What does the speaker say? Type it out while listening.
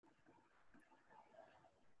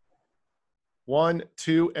One,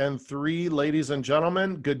 two, and three, ladies and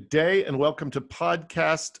gentlemen, good day and welcome to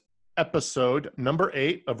podcast episode number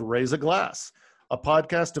 8 of Raise a Glass, a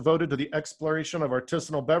podcast devoted to the exploration of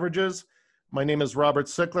artisanal beverages. My name is Robert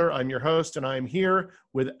Sickler. I'm your host, and I am here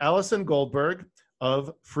with Allison Goldberg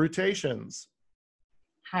of Fruitations.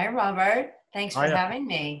 Hi, Robert. Thanks for Hi. having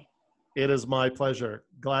me. It is my pleasure.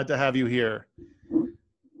 Glad to have you here.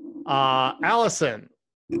 Allison,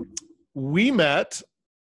 we met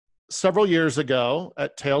several years ago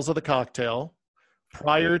at Tales of the Cocktail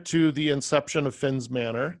prior to the inception of Finn's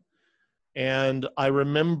Manor. And I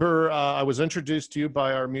remember I was introduced to you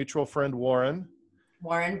by our mutual friend, Warren.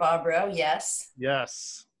 Warren Bobrow, yes.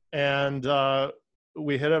 Yes. And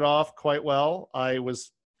we hit it off quite well. I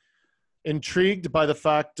was intrigued by the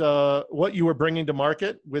fact what you were bringing to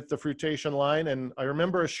market with the Fruitation line. And I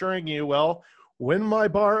remember assuring you, well, when my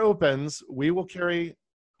bar opens, we will carry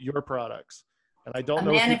your products. And I don't know.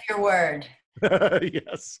 A man of your word.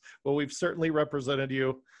 Yes. Well, we've certainly represented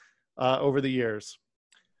you over the years.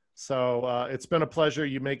 So it's been a pleasure.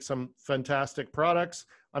 You make some fantastic products.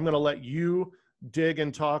 I'm going to let you dig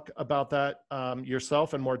and talk about that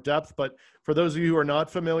yourself in more depth. But for those of you who are not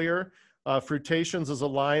familiar, Fruitations is a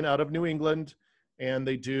line out of New England, and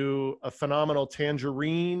they do a phenomenal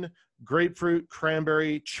tangerine, grapefruit,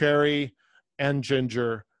 cranberry, cherry, and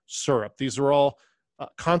ginger syrup. These are all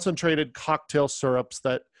concentrated cocktail syrups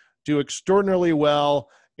that do extraordinarily well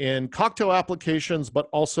in cocktail applications, but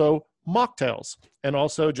also mocktails and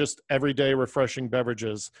also just everyday refreshing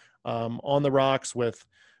beverages on the rocks with,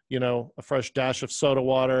 you know, a fresh dash of soda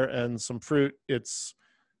water and some fruit. It's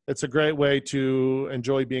a great way to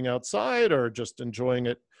enjoy being outside or just enjoying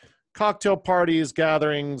it, cocktail parties,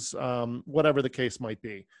 gatherings, whatever the case might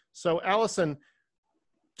be. So Allison,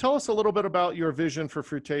 tell us a little bit about your vision for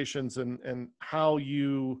Fruitations and how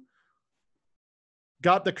you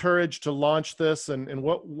got the courage to launch this and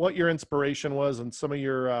what your inspiration was and some of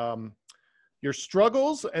your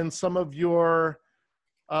struggles and some of your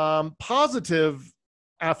positive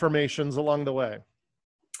affirmations along the way.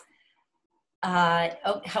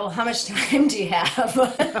 How much time do you have?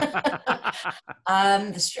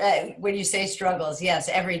 When you say struggles, yes,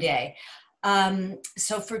 every day.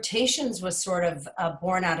 So Fruitations was sort of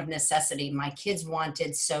born out of necessity. My kids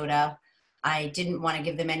wanted soda. I didn't want to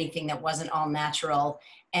give them anything that wasn't all natural.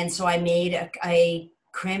 And so I made a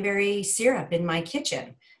cranberry syrup in my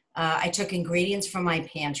kitchen. I took ingredients from my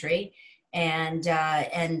pantry and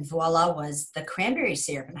voila was the cranberry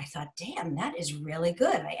syrup. And I thought, damn, that is really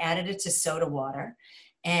good. I added it to soda water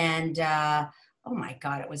and oh my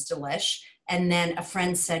God, it was delish. And then a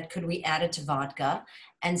friend said, could we add it to vodka?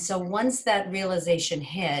 And so once that realization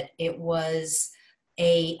hit, it was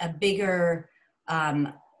a bigger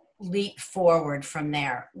leap forward from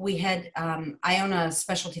there. We had, I own a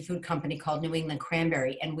specialty food company called New England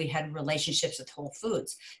Cranberry, and we had relationships with Whole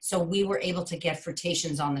Foods. So we were able to get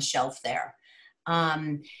Fruitations on the shelf there.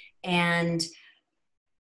 And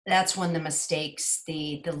that's when the mistakes,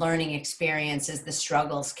 the learning experiences, the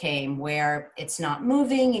struggles came where it's not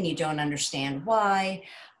moving and you don't understand why.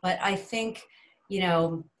 But I think, you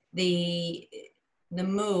know, the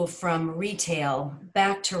move from retail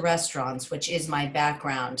back to restaurants, which is my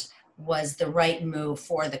background, was the right move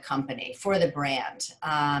for the company, for the brand.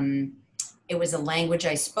 It was a language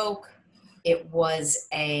I spoke. It was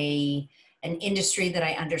an industry that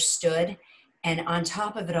I understood. And on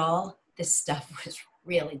top of it all, this stuff was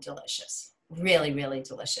really delicious, really, really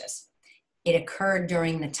delicious. It occurred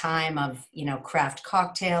during the time of, you know, craft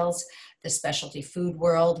cocktails. The specialty food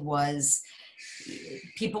world was,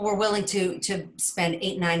 people were willing to spend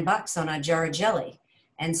 $8-9 on a jar of jelly.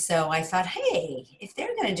 And so I thought, hey, if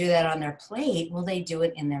they're going to do that on their plate, will they do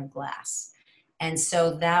it in their glass? And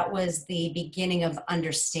so that was the beginning of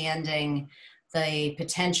understanding the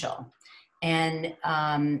potential. And,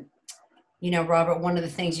 you know, Robert, one of the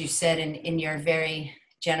things you said in your very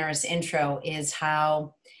generous intro is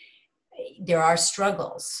how there are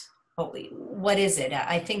struggles. But what is it?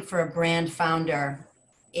 I think for a brand founder,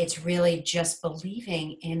 it's really just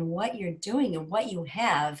believing in what you're doing and what you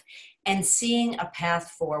have and seeing a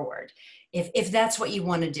path forward. If that's what you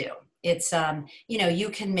want to do. It's, you know, you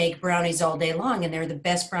can make brownies all day long and they're the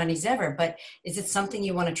best brownies ever, but is it something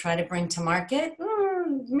you want to try to bring to market?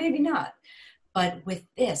 Maybe not. But with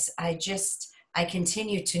this, I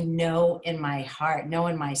continue to know in my heart, know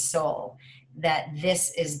in my soul that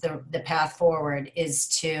this is the path forward, is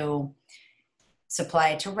to supply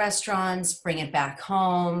it to restaurants, bring it back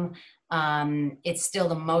home. It's still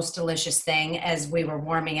the most delicious thing. As we were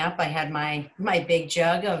warming up, I had my big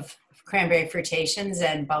jug of cranberry Fruitations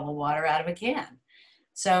and bubble water out of a can.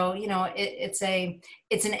 So, it's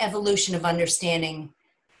an evolution of understanding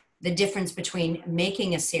the difference between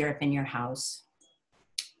making a syrup in your house,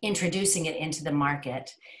 introducing it into the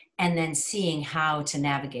market, and then seeing how to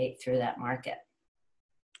navigate through that market.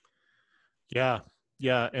 Yeah.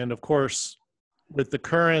 Yeah. And of course, with the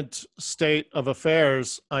current state of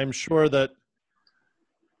affairs, I'm sure that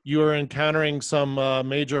you are encountering some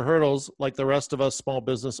major hurdles like the rest of us small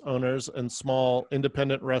business owners and small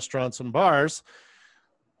independent restaurants and bars.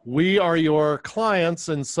 We are your clients,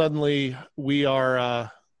 and suddenly we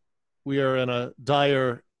are in a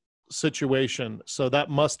dire situation. So that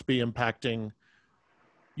must be impacting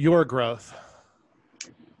your growth.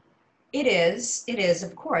 It is,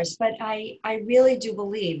 of course, but I really do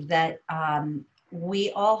believe that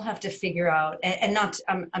we all have to figure out, and not,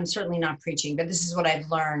 I'm certainly not preaching, but this is what I've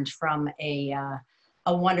learned from a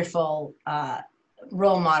wonderful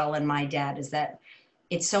role model in my dad, is that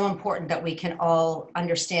it's so important that we can all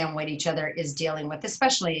understand what each other is dealing with,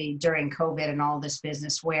 especially during COVID and all this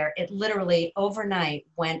business, where it literally overnight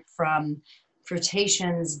went from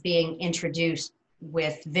fruitations being introduced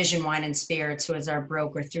with Vision Wine and Spirits, who is our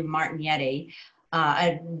broker, through Martin Yeti,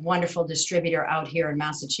 a wonderful distributor out here in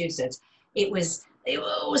Massachusetts. It was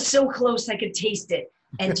so close I could taste it,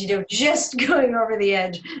 and just going over the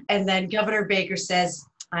edge. And then Governor Baker says,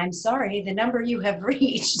 "I'm sorry, the number you have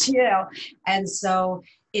reached," and so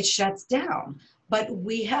it shuts down. But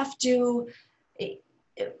we have to.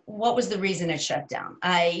 What was the reason it shut down?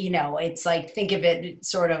 It's like, think of it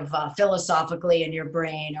sort of philosophically in your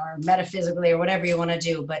brain or metaphysically or whatever you want to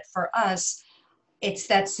do. But for us, it's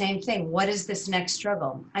that same thing. What is this next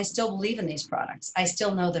struggle? I still believe in these products. I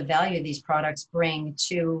still know the value these products bring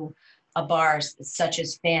to a bar such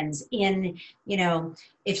as Finn's.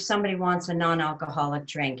 If somebody wants a non-alcoholic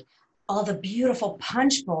drink, all the beautiful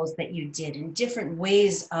punch bowls that you did in different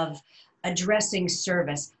ways of addressing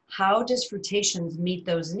service. How does Fruitations meet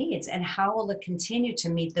those needs, and how will it continue to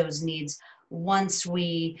meet those needs once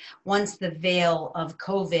the veil of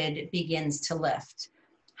COVID begins to lift?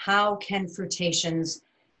 How can Fruitations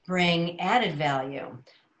bring added value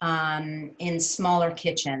in smaller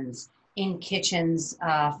kitchens, in kitchens,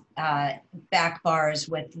 back bars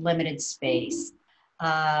with limited space?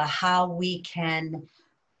 How we can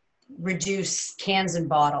reduce cans and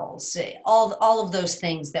bottles, all of those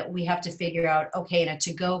things that we have to figure out. Okay, in a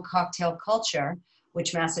to-go cocktail culture,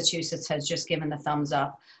 which Massachusetts has just given the thumbs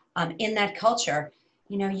up, in that culture,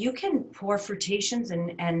 you can pour Fruitations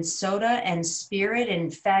and soda and spirit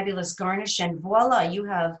and fabulous garnish, and voila, you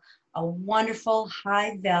have a wonderful,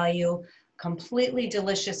 high value, completely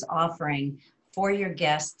delicious offering for your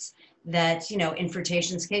guests that, in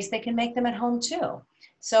Fruitations' case, they can make them at home too.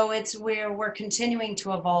 So it's where we're continuing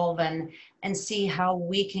to evolve and see how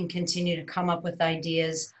we can continue to come up with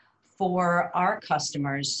ideas for our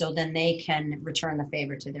customers, so then they can return the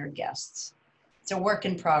favor to their guests. It's a work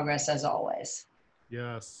in progress, as always.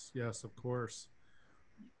 Yes, of course.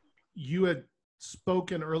 You had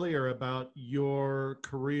spoken earlier about your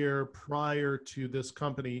career prior to this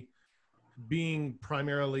company being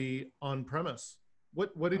primarily on-premise.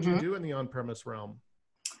 What did you do in the on-premise realm?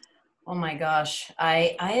 Oh my gosh,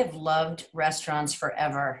 I have loved restaurants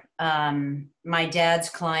forever. My dad's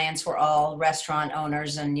clients were all restaurant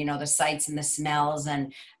owners, and the sights and the smells,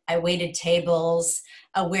 and I waited tables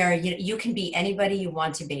where you can be anybody you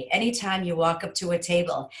want to be. Anytime you walk up to a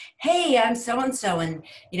table, "Hey, I'm so-and-so," and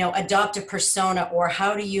adopt a persona, or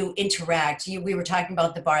how do you interact? We were talking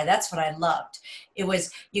about the bar. That's what I loved. It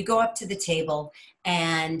was, you go up to the table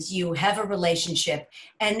and you have a relationship,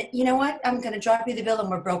 and you know what? I'm going to drop you the bill and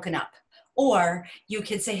we're broken up. Or you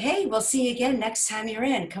could say, "Hey, we'll see you again next time you're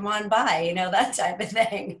in. Come on by," that type of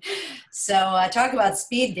thing. So talk about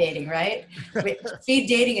speed dating, right? Speed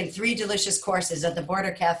dating and 3 delicious courses at the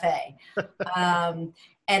Border Cafe.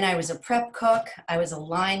 And I was a prep cook. I was a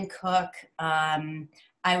line cook.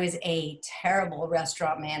 I was a terrible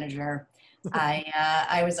restaurant manager.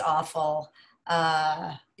 I was awful.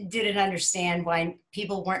 Didn't understand why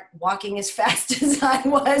people weren't walking as fast as I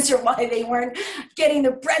was, or why they weren't getting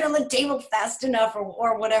the bread on the table fast enough,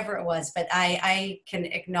 or whatever it was. But I can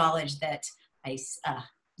acknowledge that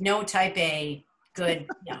no type A, good,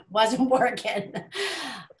 wasn't working.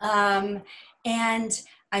 And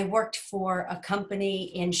I worked for a company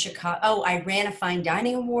in Chicago. Oh, I ran a fine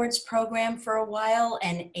dining awards program for a while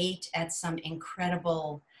and ate at some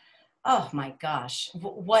incredible, oh my gosh,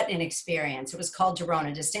 what an experience. It was called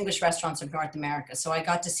Dorona, Distinguished Restaurants of North America. So I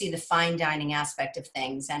got to see the fine dining aspect of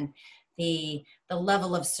things, and the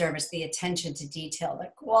level of service, the attention to detail,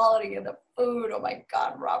 the quality of the food. Oh my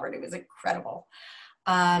God, Robert, it was incredible.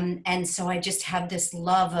 And so I just have this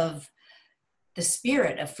love of the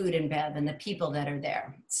spirit of food and bev and the people that are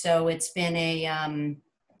there. So it's been a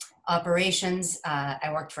operations.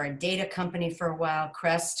 I worked for a data company for a while,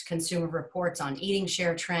 Crest Consumer Reports on eating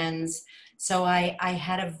share trends. So I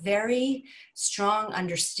had a very strong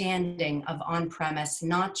understanding of on-premise,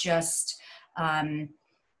 not just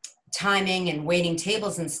timing and waiting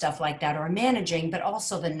tables and stuff like that, or managing, but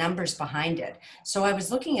also the numbers behind it. So I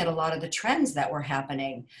was looking at a lot of the trends that were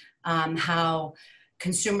happening, how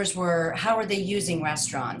consumers were, how are they using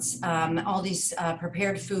restaurants, all these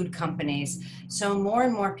prepared food companies. So more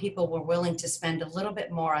and more people were willing to spend a little bit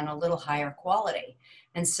more on a little higher quality.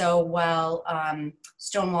 And so while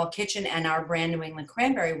Stonewall Kitchen and our brand New England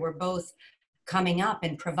Cranberry were both coming up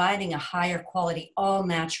and providing a higher quality, all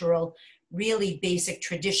natural, really basic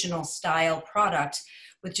traditional style product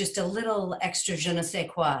with just a little extra je ne sais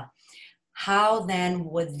quoi, how then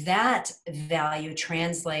would that value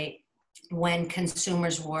translate when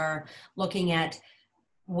consumers were looking at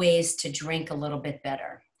ways to drink a little bit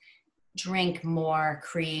better, drink more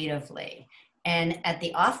creatively? And at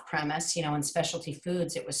the off-premise, you know, in specialty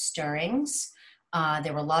foods, it was Stirrings.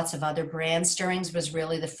 There were lots of other brands. Stirrings was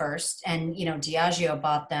really the first. And, you know, Diageo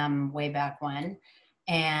bought them way back when.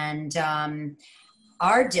 And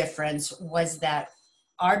our difference was that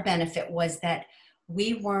our benefit was that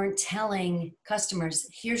we weren't telling customers,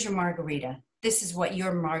 here's your margarita. This is what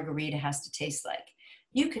your margarita has to taste like.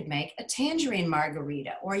 You could make a tangerine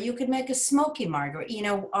margarita, or you could make a smoky margarita. You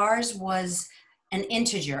know, ours was an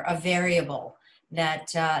integer, a variable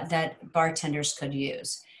that that bartenders could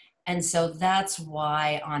use. And so that's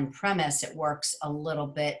why on premise it works a little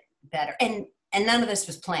bit better. And none of this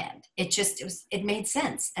was planned. It made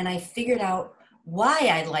sense. And I figured out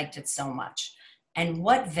why I liked it so much and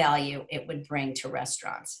what value it would bring to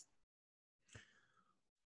restaurants.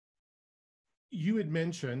 You had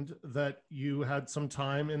mentioned that you had some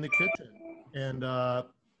time in the kitchen, and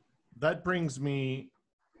that brings me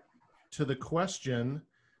to the question.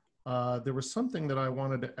 There was something that I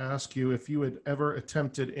wanted to ask you, if you had ever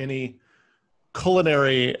attempted any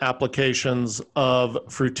culinary applications of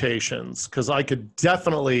fruitations, because I could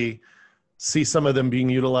definitely see some of them being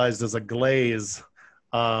utilized as a glaze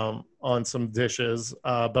on some dishes.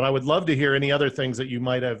 But I would love to hear any other things that you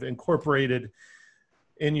might have incorporated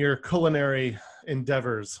in your culinary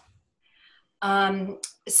endeavors.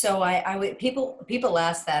 So I would, people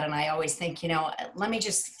ask that, and I always think, you know, let me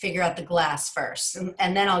just figure out the glass first,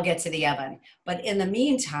 and then I'll get to the oven. But in the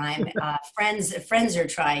meantime, friends are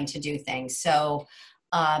trying to do things. So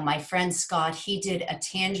my friend Scott, he did a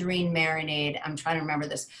tangerine marinade. I'm trying to remember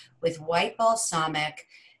this, with white balsamic,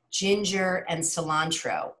 ginger, and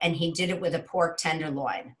cilantro, and he did it with a pork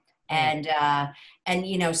tenderloin. And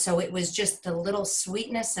you know, so it was just the little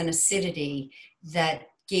sweetness and acidity that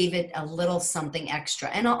gave it a little something extra.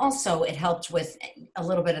 And also it helped with a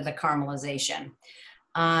little bit of the caramelization.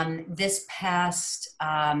 This past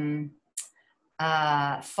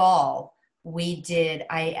fall,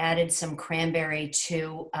 I added some cranberry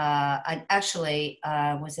to,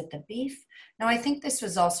 was it the beef? No, I think this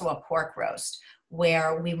was also a pork roast,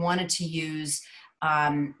 where we wanted to use,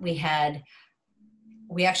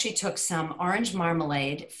 we actually took some orange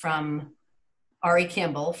marmalade from Ari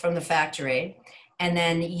Kimball from the factory, and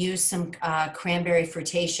then used some cranberry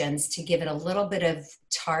fruitations to give it a little bit of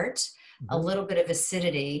tart, a little bit of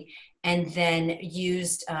acidity, and then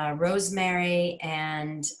used rosemary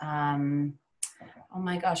and, oh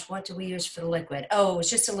my gosh, what do we use for the liquid? Oh, it was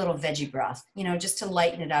just a little veggie broth, you know, just to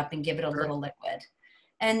lighten it up and give it a little liquid.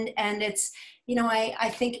 And it's, you know, I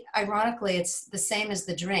think ironically, it's the same as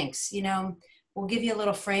the drinks, you know. We'll give you a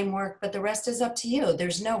little framework, but the rest is up to you.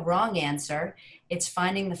 There's no wrong answer. It's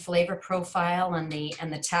finding the flavor profile and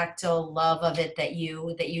the tactile love of it that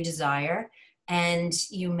you desire, and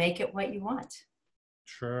you make it what you want.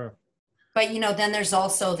 Sure. But you know, then there's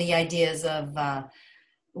also the ideas of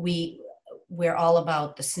we're all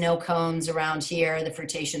about the snow cones around here, the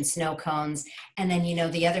fruitation snow cones, and then you know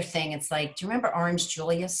the other thing. It's like, do you remember Orange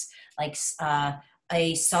Julius? Like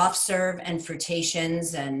a soft serve and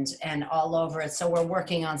fruitations and all over it. So we're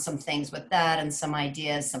working on some things with that and some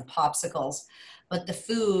ideas, some popsicles, but the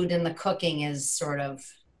food and the cooking is sort of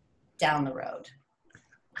down the road.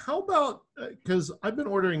 How about, because I've been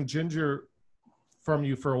ordering ginger from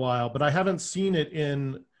you for a while, but I haven't seen it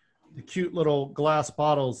in the cute little glass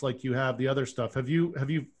bottles like you have the other stuff. Have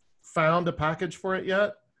you found a package for it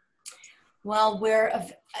yet? Well,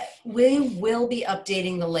 we will be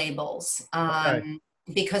updating the labels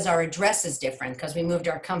because our address is different, because we moved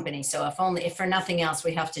our company. So if for nothing else,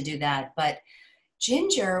 we have to do that. But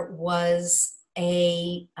ginger was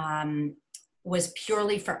was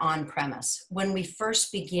purely for on-premise. When we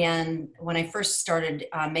first began, when I first started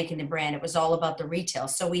making the brand, it was all about the retail.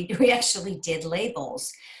 So we actually did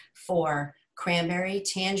labels for cranberry,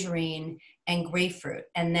 tangerine, and grapefruit.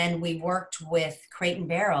 And then we worked with Crate and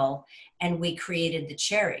Barrel and we created the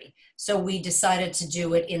cherry. So we decided to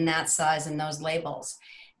do it in that size and those labels.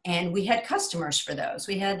 And we had customers for those.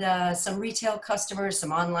 We had some retail customers,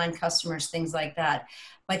 some online customers, things like that.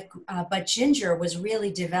 But ginger was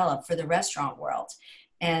really developed for the restaurant world.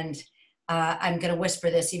 And I'm going to whisper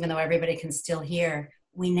this, even though everybody can still hear.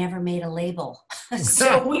 We never made a label,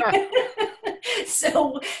 so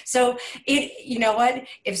it. You know what?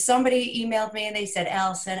 If somebody emailed me and they said,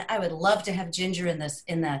 "Allison, I would love to have ginger in the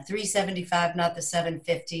 375, not the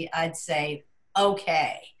 750," I'd say,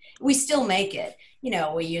 "Okay." We still make it.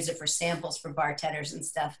 We use it for samples for bartenders and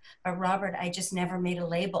stuff. But Robert, I just never made a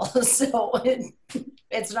label, so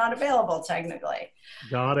it's not available technically.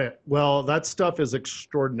 Got it. Well, that stuff is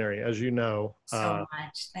extraordinary, as you know. So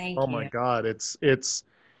much. Thank you. Oh my God. It's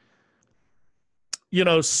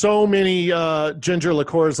so many ginger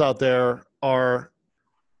liqueurs out there are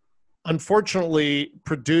unfortunately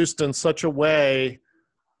produced in such a way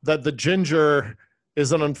that the ginger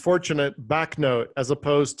is an unfortunate back note as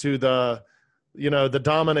opposed to the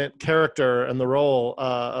dominant character and the role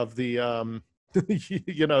of the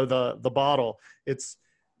the bottle.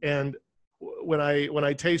 And when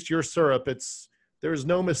I taste your syrup, there's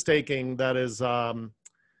no mistaking that is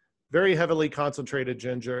very heavily concentrated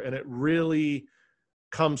ginger, and it really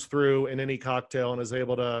comes through in any cocktail and is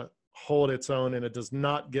able to hold its own, and it does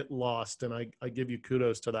not get lost. And I give you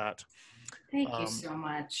kudos to that. Thank you so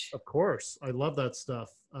much. Of course. I love that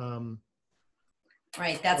stuff.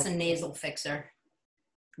 Right. That's a nasal fixer.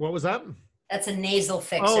 What was that? That's a nasal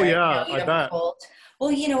fixer. Oh, yeah. I bet. Cold.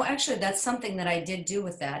 Well, actually, that's something that I did do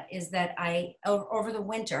with that is that I, over the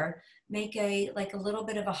winter, make a little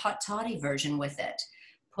bit of a hot toddy version with it.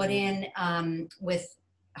 Put in with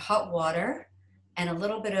hot water and a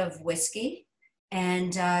little bit of whiskey.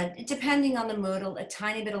 And depending on the mood, a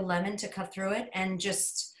tiny bit of lemon to cut through it, and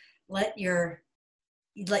just let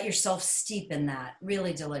yourself steep in that.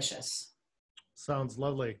 Really delicious. Sounds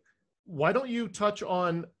lovely. Why don't you touch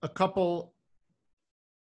on a couple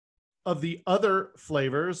of the other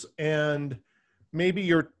flavors and maybe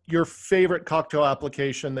your favorite cocktail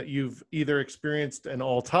application that you've either experienced in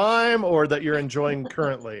all time or that you're enjoying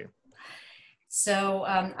currently? So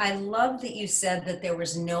I love that you said that there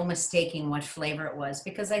was no mistaking what flavor it was,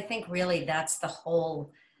 because I think really that's the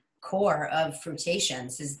whole core of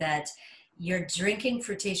Fruitations, is that you're drinking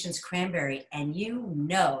Fruitations cranberry and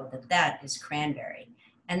that is cranberry.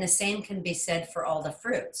 And the same can be said for all the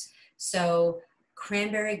fruits. So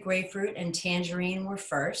cranberry, grapefruit, and tangerine were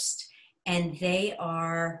first, and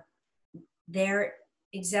they're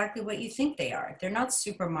exactly what you think they are. They're not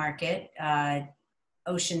supermarket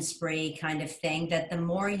ocean spray kind of thing, that the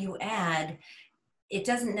more you add, it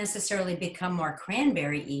doesn't necessarily become more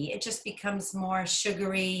cranberry-y, it just becomes more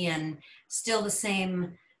sugary and still the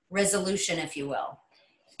same resolution, if you will.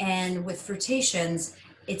 And with Fruitations,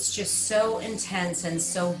 it's just so intense and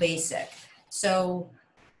so basic. So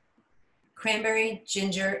cranberry,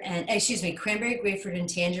 grapefruit, and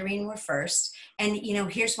tangerine were first. And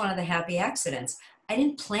here's one of the happy accidents. I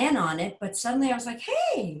didn't plan on it, but suddenly I was like,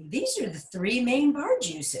 hey, these are the three main bar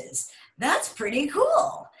juices. That's pretty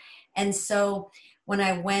cool. And so when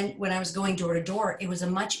I was going door to door, it was a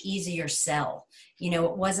much easier sell. It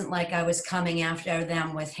wasn't like I was coming after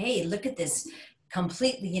them with, hey, look at this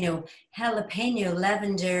completely, jalapeno,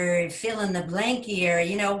 lavender, fill in the blank here,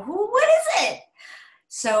 what is it?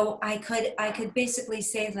 So I could basically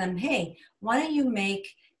say to them, hey, why don't you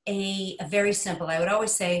make a very simple, I would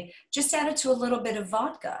always say, just add it to a little bit of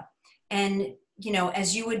vodka. And,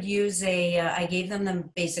 as you would use I gave them the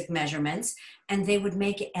basic measurements, and they would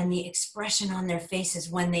make it, and the expression on their faces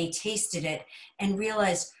when they tasted it and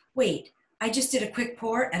realized, wait, I just did a quick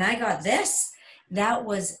pour and I got this. That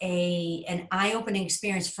was an eye-opening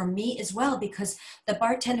experience for me as well, because the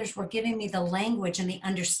bartenders were giving me the language and the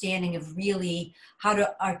understanding of really how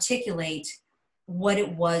to articulate what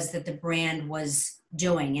it was that the brand was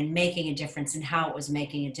doing and making a difference, and how it was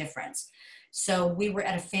making a difference. So we were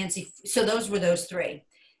at so those were those three.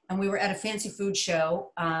 And we were at a fancy food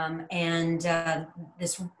show, and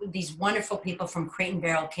these wonderful people from Crate and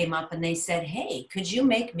Barrel came up and they said, hey, could you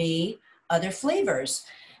make me other flavors?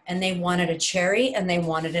 And they wanted a cherry and they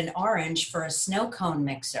wanted an orange for a snow cone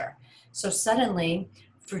mixer. So suddenly,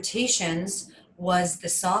 Fruitations was the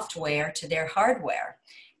software to their hardware.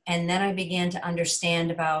 And then I began to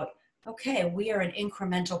understand about, okay, we are an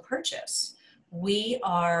incremental purchase. We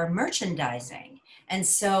are merchandising. And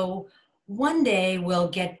so one day we'll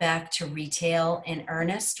get back to retail in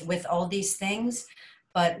earnest with all these things,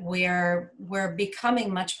 but we're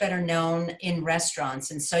becoming much better known in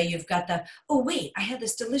restaurants. And so you've got the, oh wait, I had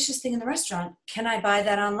this delicious thing in the restaurant. Can I buy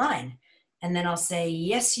that online? And then I'll say,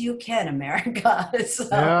 yes, you can, America.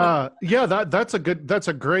 So, Yeah, that's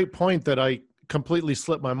a great point that I completely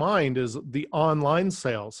slipped my mind is the online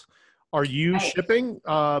sales. Are you right, shipping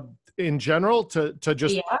in general to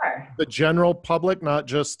just we are. the general public, not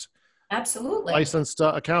just Absolutely. licensed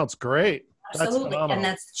accounts? Great. That's Absolutely. And phenomenal.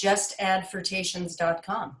 that's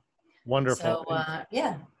justadvertations.com. Wonderful. So,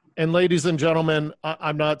 yeah. And ladies and gentlemen,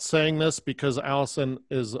 I'm not saying this because Allison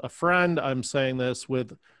is a friend. I'm saying this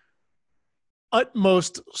with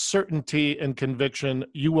utmost certainty and conviction.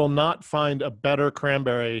 You will not find a better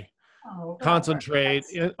cranberry Oh, Robert, concentrate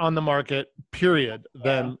on the market, period, thank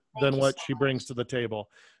than you so what she brings to the table.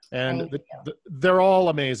 And Thank you. they're all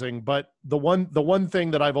amazing. But the one thing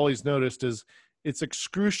that I've always noticed is it's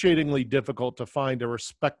excruciatingly difficult to find a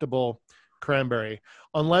respectable cranberry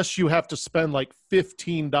unless you have to spend like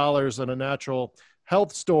 $15 in a natural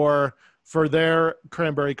health store for their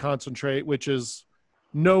cranberry concentrate, which is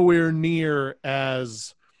nowhere near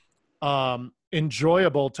as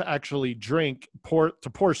enjoyable to actually drink,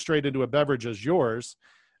 pour straight into a beverage as yours.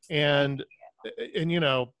 And you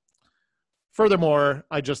know, furthermore,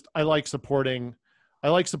 I like supporting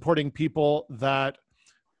people that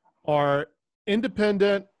are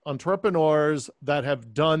independent entrepreneurs that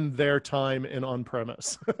have done their time in on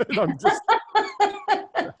premise. I'm just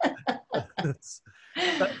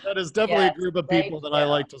that is definitely a Yes, group of thank people that I you.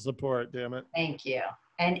 like to support. Damn it. Thank you.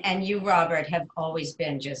 And you, Robert, have always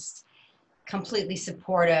been just completely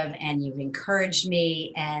supportive, and you've encouraged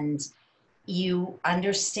me, and you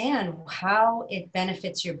understand how it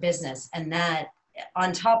benefits your business, and that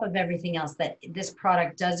on top of everything else, that this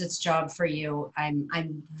product does its job for you.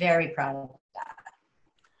 I'm very proud of that.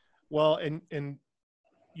 Well, and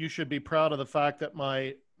you should be proud of the fact that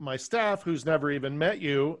my staff, who's never even met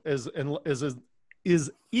you,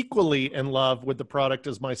 is equally in love with the product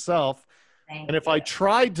as myself. And if I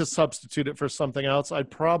tried to substitute it for something else,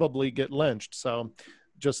 I'd probably get lynched. So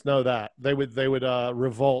just know that they would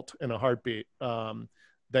revolt in a heartbeat.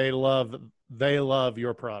 They love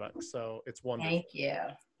your product. So it's wonderful. Thank you.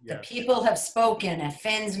 The Yes. people have spoken at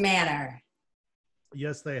Finn's Manor.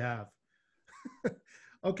 Yes, they have.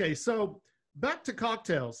 Okay, so back to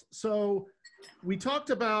cocktails. So we talked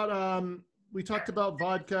about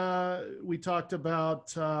vodka. We talked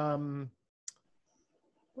about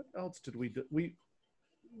what else did we do?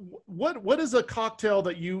 What is a cocktail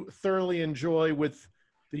that you thoroughly enjoy with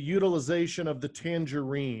the utilization of the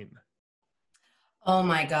tangerine? Oh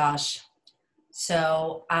my gosh.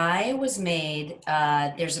 So I was made,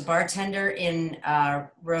 there's a bartender in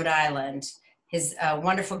Rhode Island, his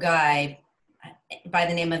wonderful guy by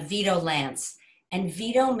the name of Vito Lance. And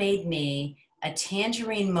Vito made me a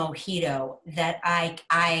tangerine mojito that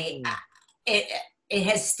it, it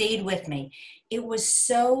has stayed with me. It was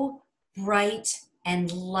so bright and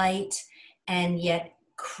light and yet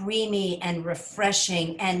creamy and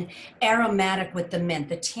refreshing and aromatic with the mint.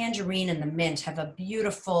 The tangerine and the mint have a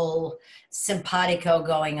beautiful simpatico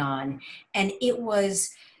going on. And it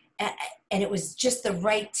was just the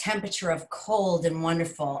right temperature of cold and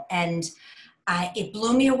wonderful. And it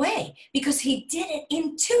blew me away because he did it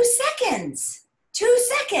in 2 seconds. 2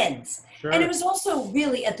 seconds. Sure. And it was also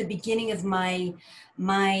really at the beginning of my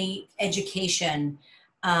education,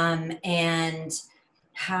 and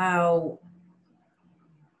how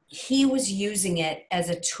he was using it as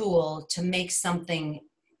a tool to make something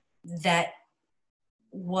that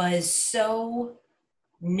was so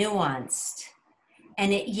nuanced,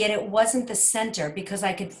 and yet it wasn't the center, because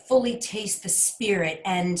I could fully taste the spirit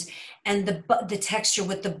and the texture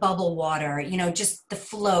with the bubble water, just the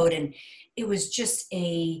float, and it was just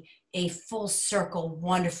a full circle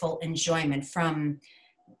wonderful enjoyment from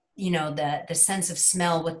the sense of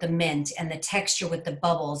smell with the mint and the texture with the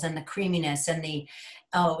bubbles and the creaminess and it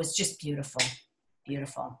was just beautiful.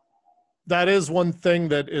 That is one thing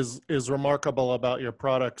that is remarkable about your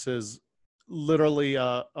products is literally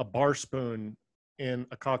a bar spoon in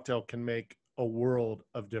a cocktail can make a world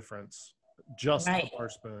of difference. Just Right. a bar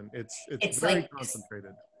spoon. It's very like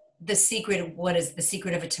concentrated. The secret, what is the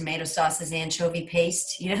secret of a tomato sauce is anchovy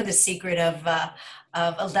paste. The secret of that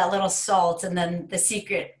little salt, and then the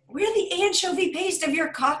secret, we're the anchovy paste of your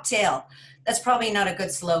cocktail. That's probably not a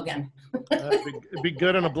good slogan. It'd be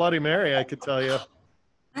good in a Bloody Mary, I could tell you.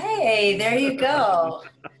 Hey, there you go.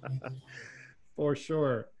 For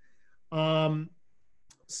sure.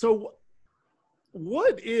 So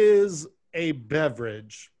what is a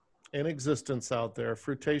beverage in existence out there,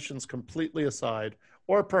 fruitations completely aside,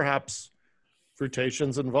 or perhaps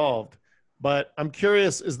fruitations involved. But I'm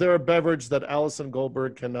curious, is there a beverage that Allison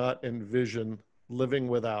Goldberg cannot envision living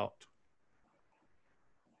without?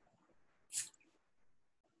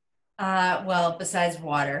 Well, besides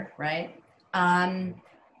water, right?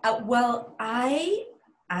 Well, I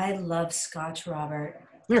love Scotch, Robert.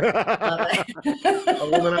 Love A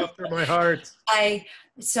woman it. after my heart. I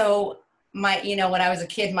so my when I was a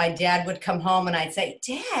kid, my dad would come home and I'd say,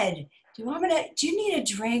 "Dad, do you need a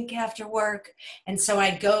drink after work?" And so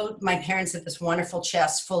I'd go. My parents had this wonderful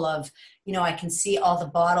chest full of, I can see all the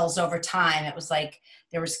bottles over time. It was like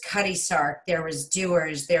there was Cutty Sark, there was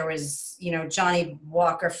Dewar's, there was Johnny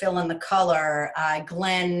Walker, fill in the color,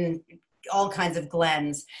 Glen, all kinds of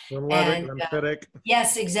Glens. Glenlivet, Glenfiddich.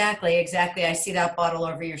 Yes, exactly. I see that bottle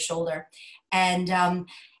over your shoulder. And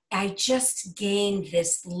I just gained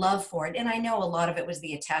this love for it. And I know a lot of it was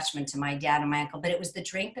the attachment to my dad and my uncle, but it was the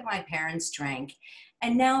drink that my parents drank.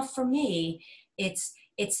 And now for me, it's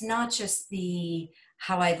not just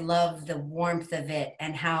how I love the warmth of it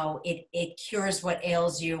and how it cures what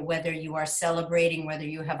ails you, whether you are celebrating, whether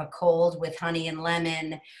you have a cold with honey and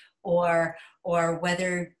lemon, or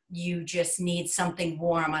whether you just need something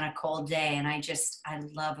warm on a cold day. And I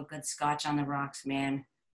love a good Scotch on the rocks, man.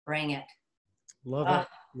 Bring it. Love it.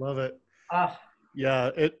 Love it. Oh. Yeah.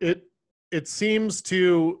 It seems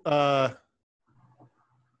to, I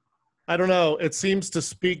don't know. It seems to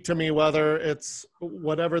speak to me whether it's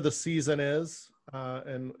whatever the season is,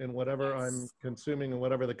 and whatever I'm consuming and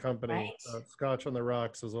whatever the company. Right. Scotch on the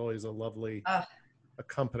rocks is always a lovely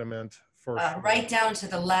accompaniment. Sure. Right down to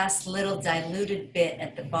the last little diluted bit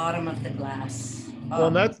at the bottom of the glass.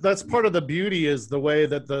 Well, and that's part of the beauty, is the way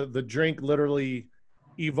that the drink literally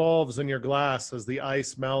evolves in your glass as the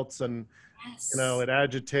ice melts, and yes. it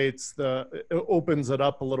agitates it opens it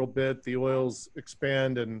up a little bit, the oils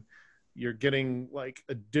expand, and you're getting like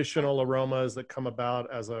additional aromas that come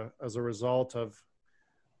about as a result of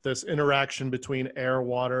this interaction between air,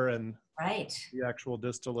 water, and the actual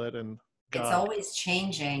distillate. And it's always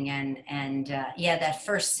changing, and that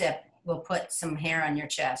first sip will put some hair on your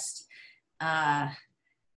chest.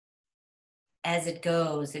 As it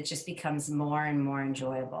goes, it just becomes more and more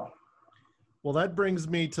enjoyable. Well, that brings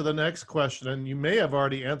me to the next question, and you may have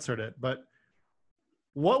already answered it, but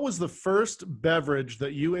what was the first beverage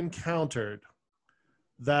that you encountered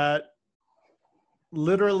that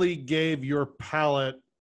literally gave your palate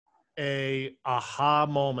a aha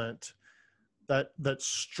moment, that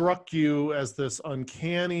struck you as this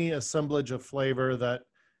uncanny assemblage of flavor that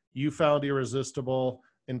you found irresistible,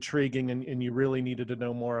 intriguing, and you really needed to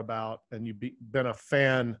know more about, and you've been a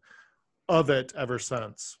fan of it ever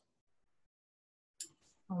since?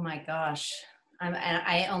 Oh my gosh.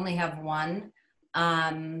 I only have one.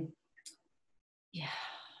 Yeah.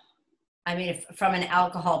 I mean, from an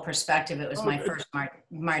alcohol perspective, it was my first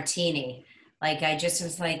martini. Like, I just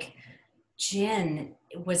was like, gin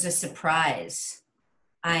was a surprise.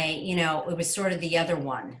 It was sort of the other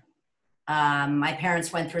one. My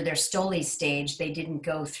parents went through their Stoli stage. They didn't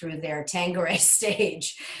go through their Tanqueray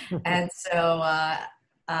stage. And so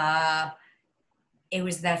it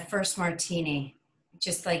was that first martini,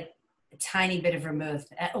 just like a tiny bit of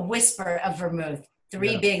vermouth, a whisper of vermouth,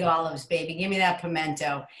 three big olives, baby. Give me that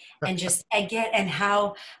pimento. And just and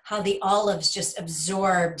how the olives just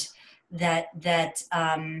absorbed the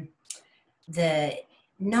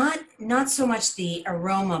not so much the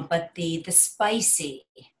aroma, but the spicy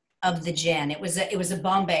of the gin. It was a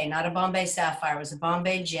Bombay, not a Bombay Sapphire. It was a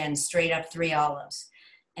Bombay gin, straight up 3 olives,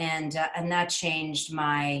 and that changed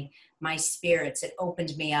my spirits. It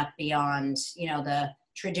opened me up beyond the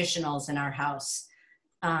traditionals in our house.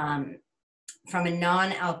 From a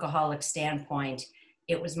non-alcoholic standpoint,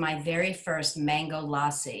 it was my very first mango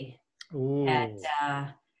lassi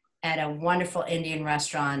at a wonderful Indian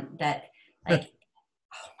restaurant that, like,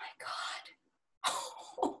 oh my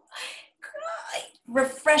God,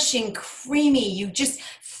 refreshing, creamy, you just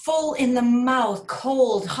full in the mouth,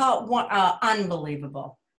 cold, hot,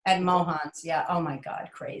 unbelievable. At Mohan's, oh my God,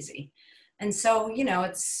 crazy. And so,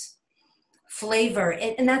 it's flavor,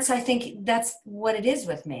 and I think that's what it is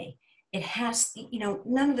with me. It has,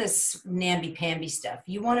 none of this namby-pamby stuff.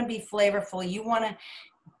 You want to be flavorful. You want to,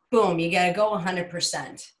 boom, you got to go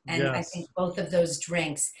 100%. And yes. I think both of those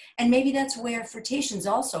drinks, and maybe that's where Fruitations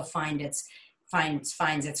also finds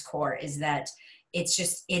its core, is that it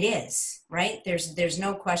is, right? There's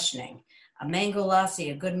no questioning. A mango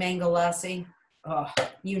lassi, a good mango lassi, oh,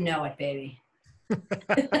 you know it, baby.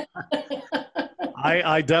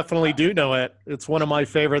 I definitely do know it. It's one of my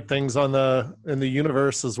favorite things on in the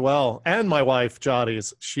universe as well. And my wife,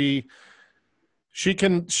 Jotties, she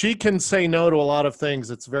can say no to a lot of things.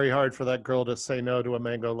 It's very hard for that girl to say no to a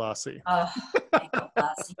mango lassi. Oh, mango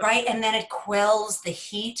lassi, right? And then it quells the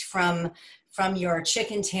heat from your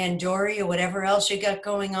chicken tandoori or whatever else you got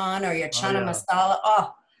going on, or your Oh chana yeah. masala.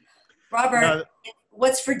 Oh, Robert, Yeah,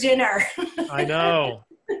 what's for dinner? I know.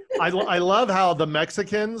 I love how the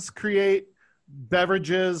Mexicans create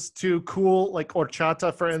beverages to cool, like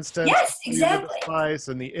horchata, for instance, Yes, use it as exactly. spice,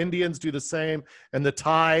 and the Indians do the same, and the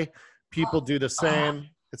Thai people do the Oh, same.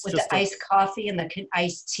 It's with the just a iced coffee and the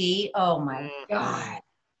iced tea. Oh my mm, God.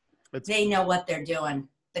 it's They know what they're doing.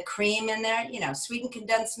 The cream in there, sweetened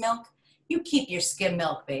condensed milk. You keep your skim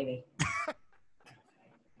milk, baby.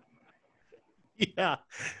 yeah.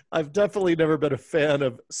 I've definitely never been a fan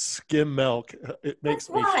of skim milk. It That's makes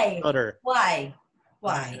me why. shudder. Why? I,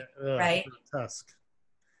 Why? Right? grotesque.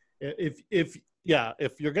 If yeah,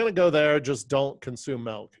 if you're gonna go there, just don't consume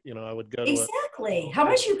milk. I would go to a Exactly. How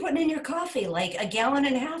much are you putting in your coffee? Like a gallon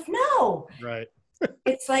and a half? No. right.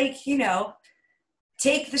 It's like,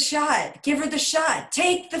 take the shot, give her the shot,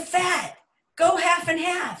 take the fat, go half and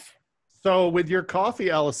half. So with your coffee,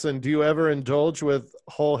 Allison, do you ever indulge with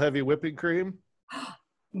whole heavy whipping cream?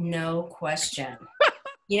 No question.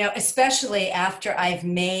 Especially after I've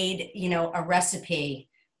made, a recipe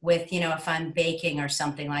with, if I'm baking or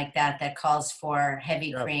something like that, that calls for heavy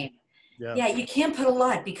Yeah, cream. yeah, Yeah, you can't put a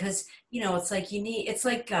lot because, it's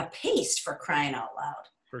like a paste for crying out loud.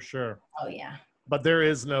 for sure. Oh, yeah. But there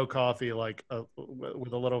is no coffee like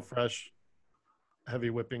with a little fresh heavy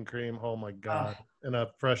whipping cream. Oh my Oh, God. And a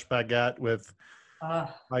fresh baguette with oh.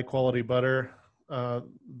 high quality butter.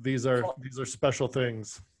 These are special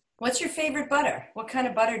things. What's your favorite butter? What kind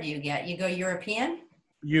of butter do you get? You go European?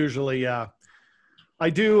 Usually, yeah. I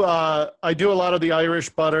do a lot of the Irish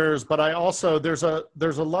butters, but I also there's a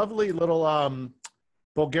lovely little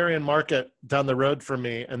Bulgarian market down the road from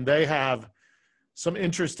me, and they have some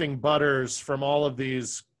interesting butters from all of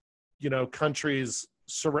these, countries.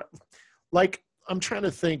 Like I'm trying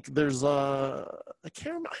to think. There's I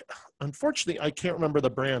can't. Unfortunately, I can't remember the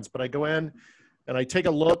brands, but I go in and I take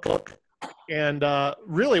a look, and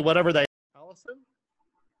really whatever they. Allison,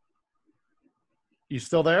 you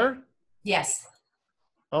still there? Yes.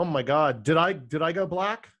 Oh my God, did I go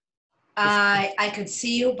black? This, I could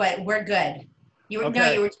see you, but we're good.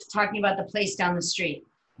 okay. You were just talking about the place down the street.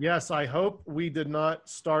 Yes, I hope we did not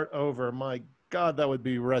start over. My God, that would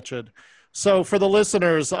be wretched. So, for the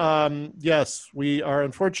listeners, yes, we are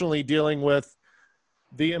unfortunately dealing with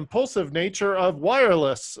the impulsive nature of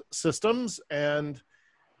wireless systems. And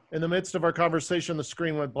in the midst of our conversation, the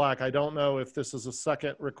screen went black. I don't know if this is a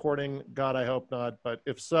second recording. God, I hope not. But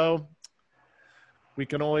if so, we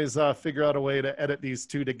can always figure out a way to edit these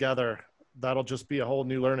two together. That'll just be a whole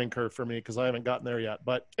new learning curve for me because I haven't gotten there yet.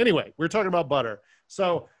 But anyway, we're talking about butter.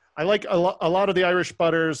 So I like a lot of the Irish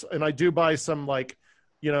butters, and I do buy some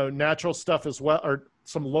natural stuff as well, or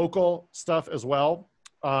some local stuff as well.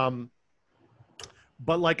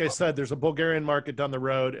 But like I said, there's a Bulgarian market down the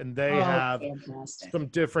road, and they Oh, have fantastic. some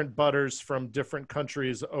different butters from different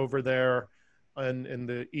countries over there in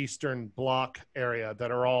the Eastern Bloc area that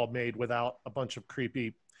are all made without a bunch of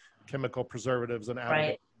creepy chemical preservatives and additives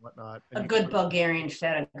Right. and whatnot. A And good Bulgarian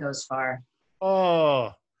feta goes far.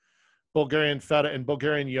 oh, Bulgarian feta and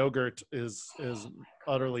Bulgarian yogurt is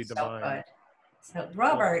utterly So divine. good. So,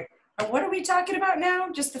 Robert, what are we talking about now?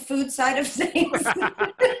 Just the food side of things?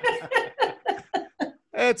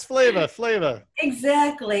 It's flavor.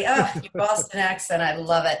 Exactly. Oh, your Boston accent. I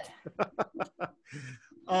love it.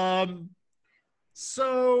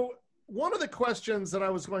 So one of the questions that I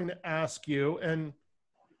was going to ask you, and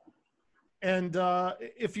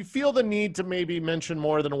if you feel the need to maybe mention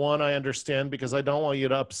more than one, I understand, because I don't want you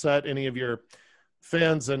to upset any of your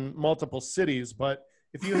fans in multiple cities. But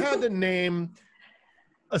if you had to name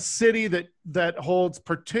a city that holds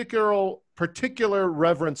particular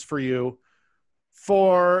reverence for you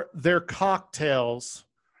for their cocktails,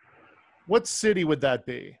 what city would that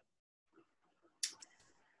be?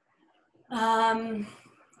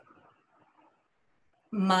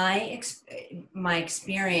 My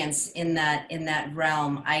experience in that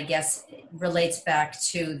realm, I guess, relates back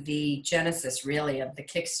to the genesis, really, of the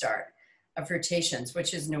kickstart of Rotations,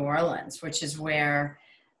 which is New Orleans, which is where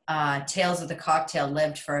Tales of the Cocktail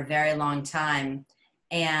lived for a very long time.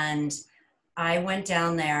 And I went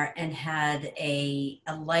down there and had a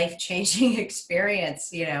life-changing experience.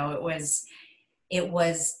 It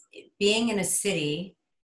was being in a city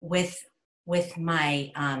with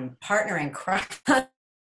my partner in crime.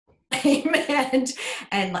 time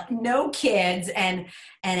and like, no kids and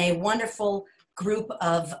a wonderful group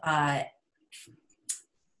of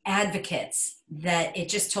advocates that it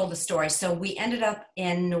just told the story. So we ended up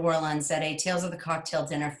in New Orleans at a Tales of the Cocktail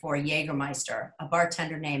dinner for Jägermeister, a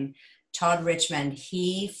bartender named Todd Richmond.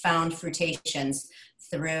 He found Fruitations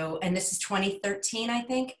through, and this is 2013, I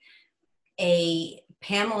think, a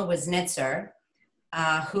Pamela Wisnitzer,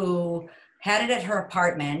 who had it at her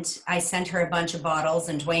apartment. I sent her a bunch of bottles,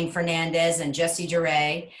 and Dwayne Fernandez and Jesse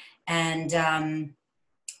Duray, and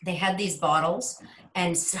they had these bottles,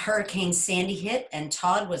 and Hurricane Sandy hit, and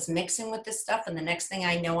Todd was mixing with this stuff, and the next thing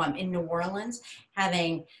I know, I'm in New Orleans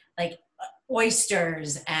having like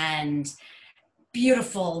oysters and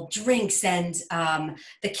beautiful drinks and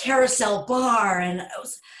the Carousel Bar, and it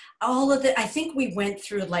was all of the, I think we went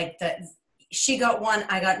through like she got one,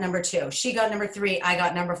 I got number two. She got number three, I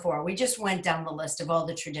got number four. We just went down the list of all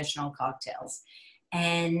the traditional cocktails.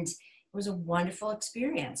 And it was a wonderful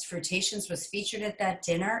experience. Fruitations was featured at that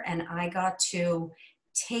dinner, and I got to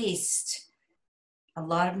taste a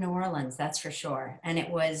lot of New Orleans, that's for sure. And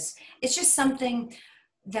it's just something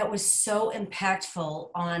that was so impactful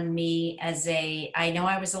on me I know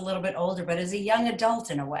I was a little bit older, but as a young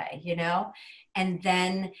adult in a way, and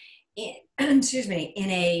then, excuse me,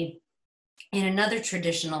 in another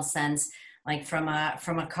traditional sense, like from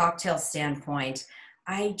a cocktail standpoint,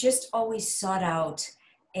 I just always sought out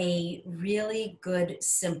a really good,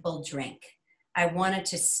 simple drink. I wanted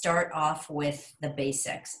to start off with the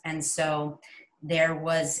basics. And so there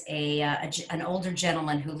was an older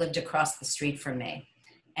gentleman who lived across the street from me,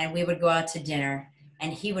 and we would go out to dinner,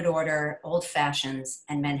 and he would order old fashions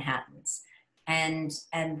and Manhattans. And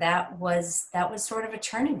that was sort of a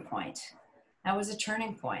turning point. That was a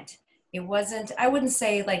turning point. It wasn't, I wouldn't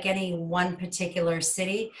say like any one particular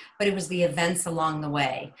city, but it was the events along the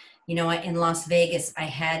way. In Las Vegas, I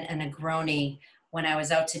had a Negroni when I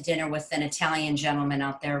was out to dinner with an Italian gentleman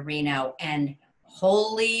out there, Reno, and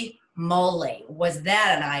holy moly, was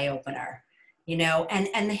that an eye-opener,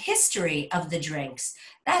 and the history of the drinks.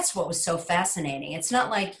 That's what was so fascinating. It's not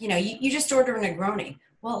like, you just order a Negroni.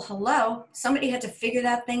 Well, hello, somebody had to figure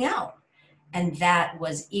that thing out. And that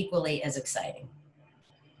was equally as exciting.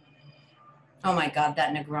 Oh my God,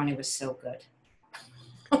 that Negroni was so good.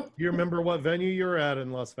 Do you remember what venue you were at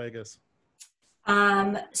in Las Vegas?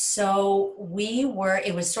 So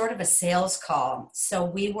it was sort of a sales call. So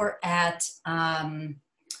we were at, oh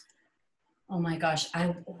my gosh,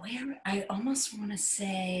 I almost want to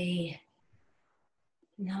say,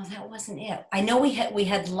 no, that wasn't it. I know we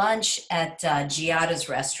had lunch at Giada's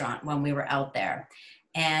restaurant when we were out there.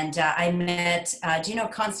 And I met, do you know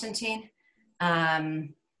Constantine?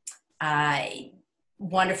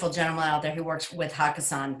 Wonderful gentleman out there who works with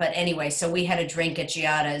Hakkasan. But anyway, so we had a drink at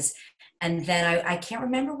Giada's, and then I can't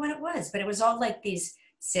remember what it was, but it was all like these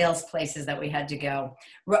sales places that we had to go.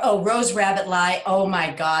 Rose Rabbit Lie. Oh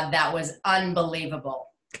my God, that was unbelievable.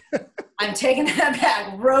 I'm taking that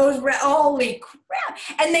back. Holy crap.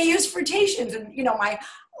 And they used Fruitations, and my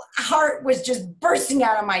heart was just bursting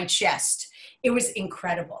out of my chest. It was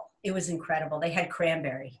incredible. It was incredible. They had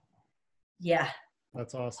cranberry. Yeah.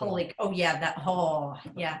 That's awesome. Oh yeah.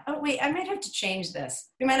 Oh wait, I might have to change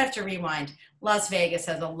this. We might have to rewind. Las Vegas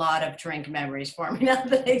has a lot of drink memories for me now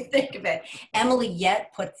that I think of it. Emily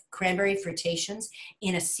Yett put cranberry Fruitations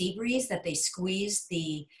in a sea breeze that they squeezed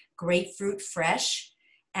the grapefruit fresh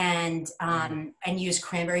and used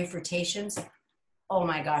cranberry Fruitations. Oh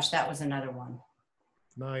my gosh, that was another one.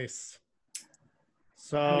 Nice.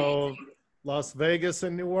 So amazing. Las Vegas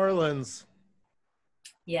and New Orleans.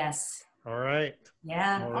 Yes. All right.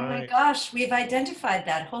 Yeah. All right. My gosh, we've identified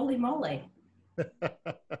that. Holy moly.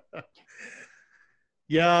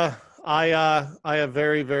 Yeah, I have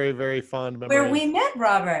very, very, very fond memories. Where we met,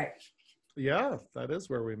 Robert. Yeah, that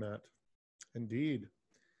is where we met. Indeed.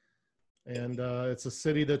 And it's a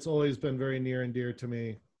city that's always been very near and dear to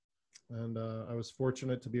me. And I was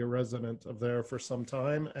fortunate to be a resident of there for some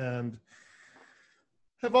time, and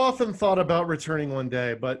have often thought about returning one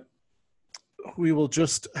day, but we will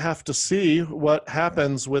just have to see what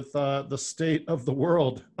happens with the state of the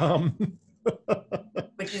world.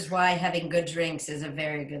 Which is why having good drinks is a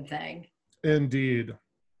very good thing. Indeed.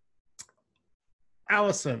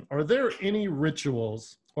 Allison, are there any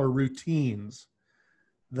rituals or routines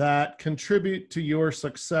that contribute to your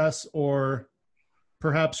success or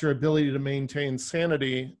perhaps your ability to maintain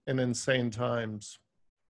sanity in insane times,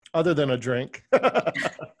 other than a drink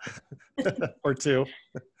or two?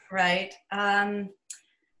 Right.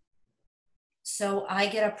 So I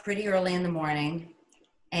get up pretty early in the morning,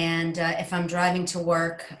 and if I'm driving to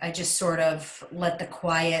work, I just sort of let the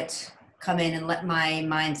quiet come in and let my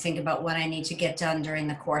mind think about what I need to get done during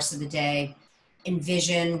the course of the day,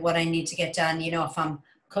 envision what I need to get done. You know, if I'm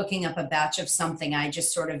cooking up a batch of something, I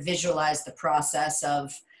just sort of visualize the process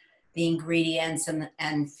of the ingredients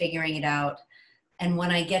and figuring it out. And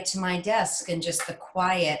when I get to my desk and just the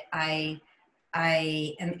quiet, I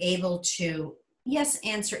am able to, yes,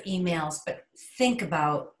 answer emails, but think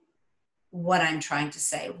about what I'm trying to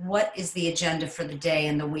say. What is the agenda for the day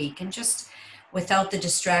and the week? And just without the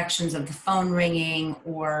distractions of the phone ringing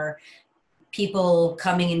or people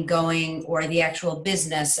coming and going or the actual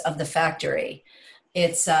business of the factory.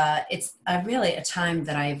 It's really a time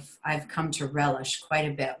that I've come to relish quite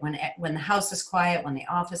a bit. When the house is quiet, when the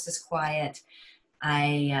office is quiet,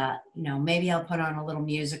 maybe I'll put on a little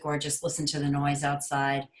music or just listen to the noise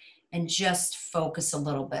outside and just focus a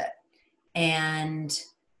little bit. And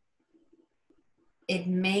it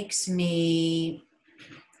makes me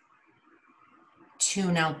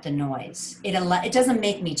tune out the noise. It doesn't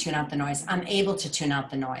make me tune out the noise. I'm able to tune out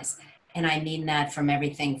the noise. And I mean that from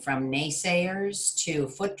everything from naysayers to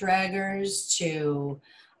foot draggers to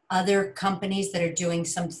other companies that are doing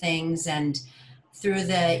some things. And through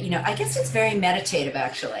I guess it's very meditative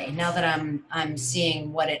actually. Now that I'm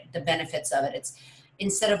seeing the benefits of it, it's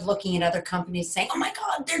instead of looking at other companies saying, oh my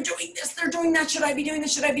God, they're doing this, they're doing that. Should I be doing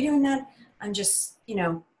this? Should I be doing that? I'm just,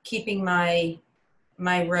 keeping my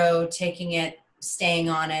road, taking it, staying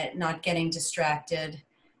on it, not getting distracted,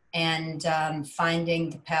 and finding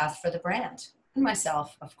the path for the brand and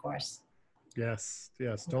myself, of course. Yes.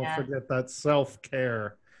 Don't forget that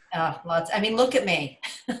self-care. Lots. I mean, look at me.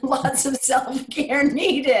 Lots of self-care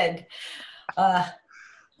needed.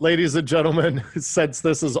 Ladies and gentlemen, since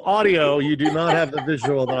this is audio, you do not have the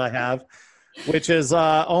visual that I have, which is,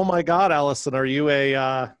 oh my God, Allison, are you in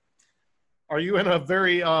a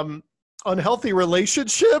very unhealthy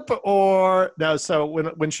relationship or no? So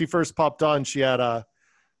when she first popped on, she had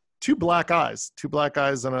two black eyes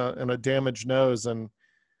and a damaged nose, and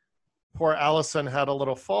poor Allison had a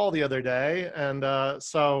little fall the other day, and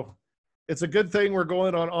so it's a good thing we're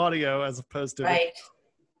going on audio as opposed to right.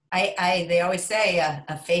 They always say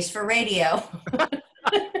a face for radio.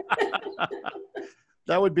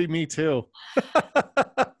 That would be me too.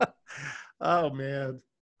 Oh man.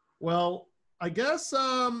 Well, I guess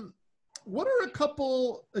what are a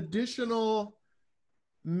couple additional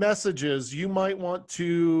messages you might want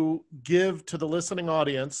to give to the listening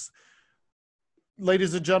audience,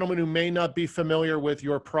 ladies and gentlemen who may not be familiar with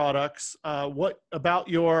your products? What about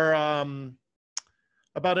your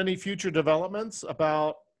about any future developments,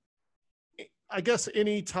 about I guess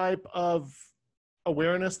any type of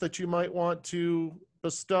awareness that you might want to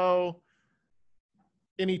bestow,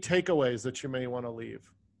 any takeaways that you may want to leave?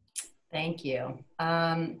 Thank you.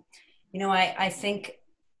 I think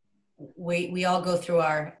we all go through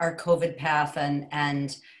our COVID path,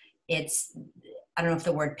 and it's, I don't know if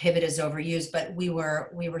the word pivot is overused, but we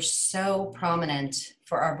were so prominent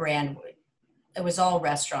for our brand. It was all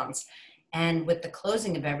restaurants. And with the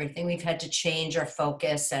closing of everything, we've had to change our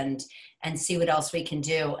focus and see what else we can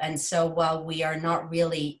do. And so while we are not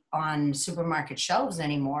really on supermarket shelves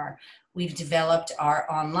anymore, we've developed our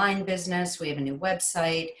online business. We have a new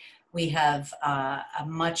website. We have a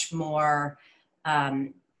much more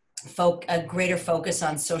a greater focus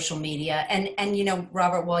on social media. And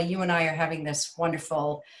Robert, while you and I are having this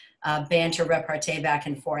wonderful banter repartee back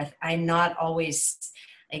and forth, I'm not always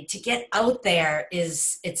like, to get out there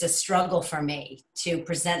it's a struggle for me to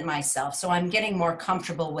present myself. So I'm getting more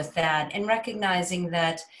comfortable with that and recognizing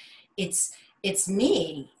that it's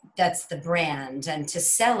me that's the brand, and to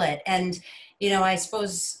sell it. And I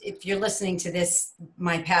suppose if you're listening to this,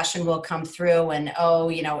 my passion will come through and,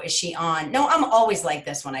 is she on? No, I'm always like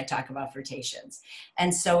this when I talk about Fruitations.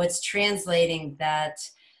 And so it's translating that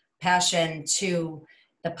passion to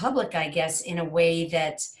the public, I guess, in a way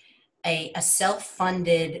that a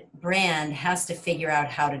self-funded brand has to figure out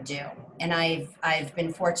how to do. And I've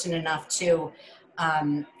been fortunate enough to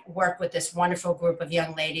work with this wonderful group of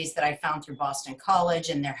young ladies that I found through Boston College,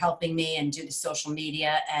 and they're helping me and do the social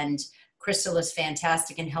media. And Crystal is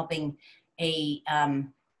fantastic in helping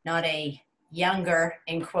not a younger,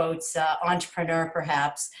 in quotes, entrepreneur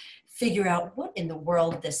perhaps, figure out what in the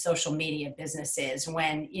world this social media business is,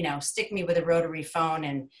 when, stick me with a rotary phone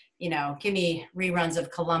and, give me reruns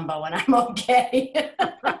of Columbo and I'm okay.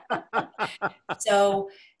 So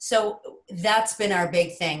that's been our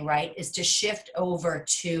big thing, right? Is to shift over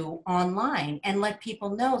to online and let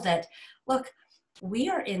people know that, look, we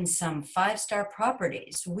are in some 5-star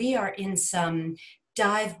properties. We are in some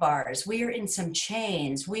dive bars. We are in some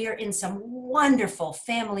chains. We are in some wonderful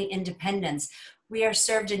family independents. We are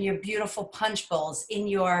served in your beautiful punch bowls,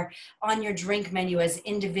 on your drink menu as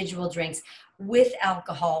individual drinks, with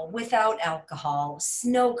alcohol, without alcohol,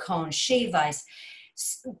 snow cones, shave ice,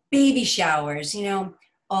 baby showers,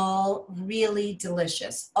 all really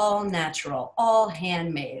delicious, all natural, all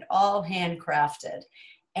handmade, all handcrafted.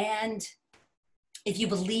 And if you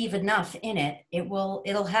believe enough in it,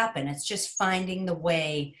 it'll happen. It's just finding the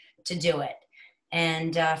way to do it.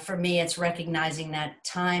 And for me, it's recognizing that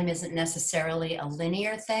time isn't necessarily a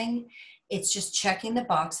linear thing. It's just checking the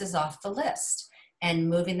boxes off the list and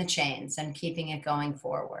moving the chains and keeping it going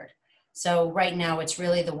forward. So right now, it's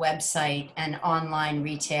really the website and online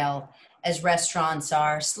retail, as restaurants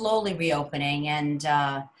are slowly reopening, and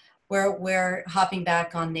we're hopping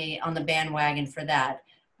back on the bandwagon for that.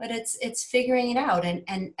 But it's figuring it out.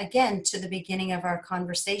 And again, to the beginning of our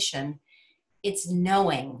conversation, it's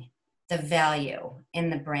knowing the value in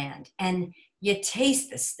the brand. And you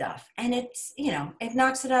taste the stuff and it's, it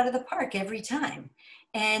knocks it out of the park every time.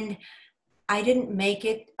 And I didn't make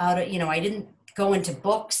it out of, I didn't go into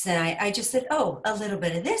books, and I just said, oh, a little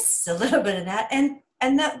bit of this, a little bit of that. And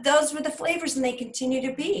those were the flavors, and they continue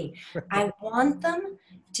to be. I want them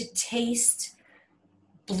to taste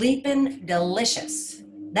bleeping delicious.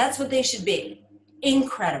 That's what they should be.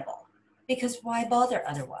 Incredible. Because why bother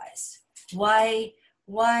otherwise? Why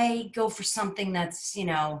go for something that's,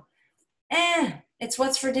 it's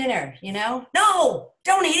what's for dinner, No,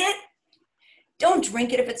 don't eat it. Don't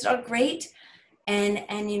drink it if it's not great. And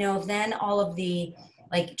then all of the,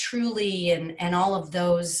 like Truly and all of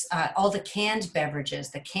those, all the canned beverages,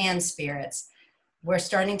 the canned spirits, we're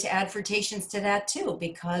starting to add fruitations to that too,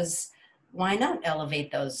 because why not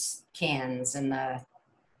elevate those cans and the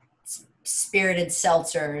spirited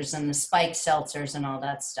seltzers and the spiked seltzers and all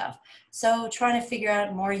that stuff. So trying to figure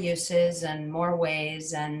out more uses and more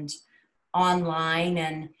ways, and online,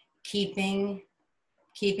 and keeping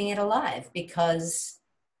it alive. Because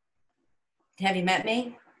have you met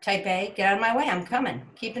me? Type A, get out of my way. I'm coming.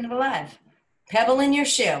 Keeping it alive. Pebble in your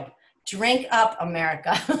shoe. Drink up,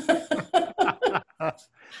 America.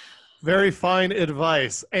 Very fine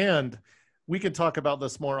advice. And we could talk about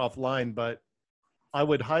this more offline, but I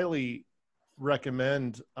would highly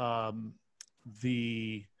recommend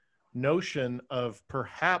the notion of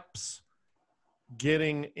perhaps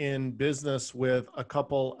getting in business with a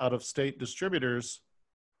couple out-of-state distributors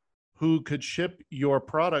who could ship your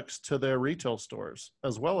products to their retail stores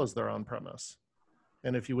as well as their on-premise.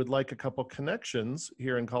 And if you would like a couple connections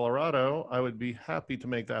here in Colorado, I would be happy to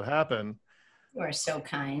make that happen. You are so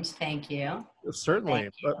kind. Thank you. Certainly.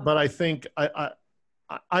 Thank you. But I think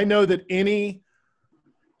I know that any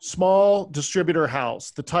small distributor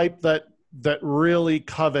house, the type that really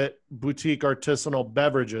covet boutique artisanal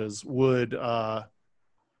beverages, would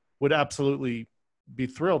absolutely be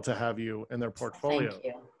thrilled to have you in their portfolio.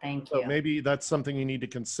 Thank you. So maybe that's something you need to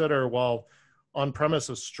consider while on-premise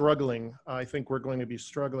is struggling. I think we're going to be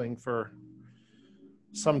struggling for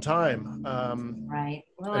some time. Right.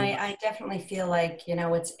 Well, I definitely feel like,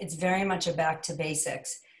 it's very much a back to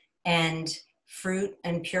basics, and fruit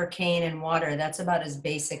and pure cane and water, that's about as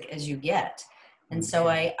basic as you get. And so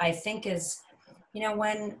I think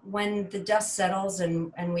when the dust settles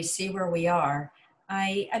and we see where we are,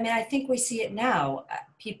 I think we see it now,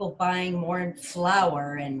 people buying more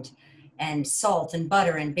flour and salt and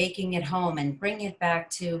butter and baking at home and bringing it back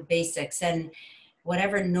to basics, and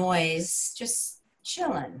whatever noise, just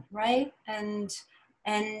chilling, right? And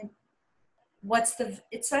it's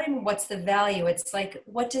not even what's the value, it's like,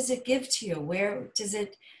 what does it give to you? Where does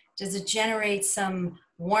it generate some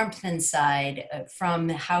warmth inside from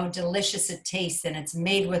how delicious it tastes, and it's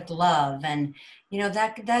made with love, and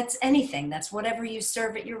that's anything, that's whatever you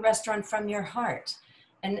serve at your restaurant from your heart,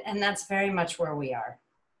 and that's very much where we are.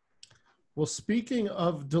 Well, speaking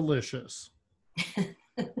of delicious,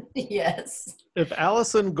 yes, if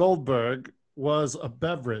Allison Goldberg was a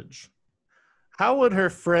beverage, how would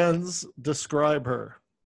her friends describe her?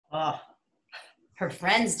 Her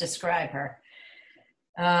friends describe her.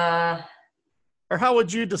 Or how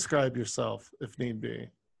would you describe yourself, if need be?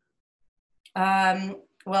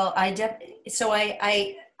 Well, I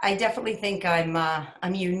definitely think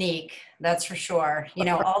I'm unique. That's for sure.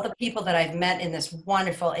 All the people that I've met in this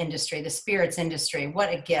wonderful industry, the spirits industry,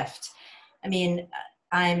 what a gift. I mean,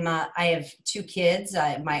 I have 2 kids.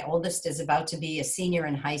 My oldest is about to be a senior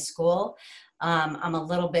in high school. I'm a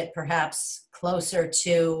little bit perhaps closer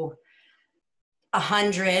to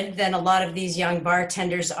 100 than a lot of these young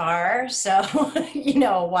bartenders are. So,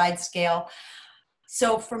 a wide scale.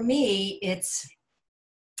 So for me, it's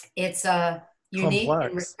unique, complex,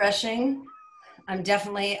 and refreshing. I'm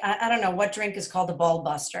definitely, I don't know what drink is called a ball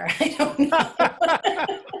buster. I don't know.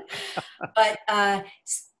 But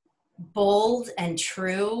bold and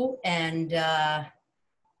true and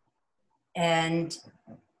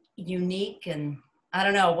unique, and I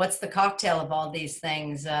don't know what's the cocktail of all these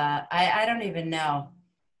things. I don't even know.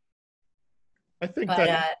 I think But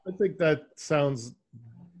that I think that sounds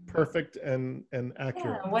perfect and yeah,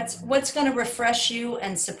 accurate. what's going to refresh you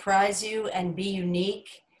and surprise you and be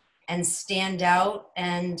unique and stand out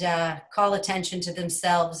and call attention to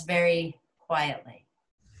themselves very quietly.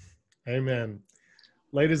 Amen.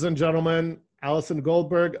 Ladies and gentlemen, Allison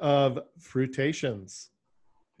Goldberg of Fruitations.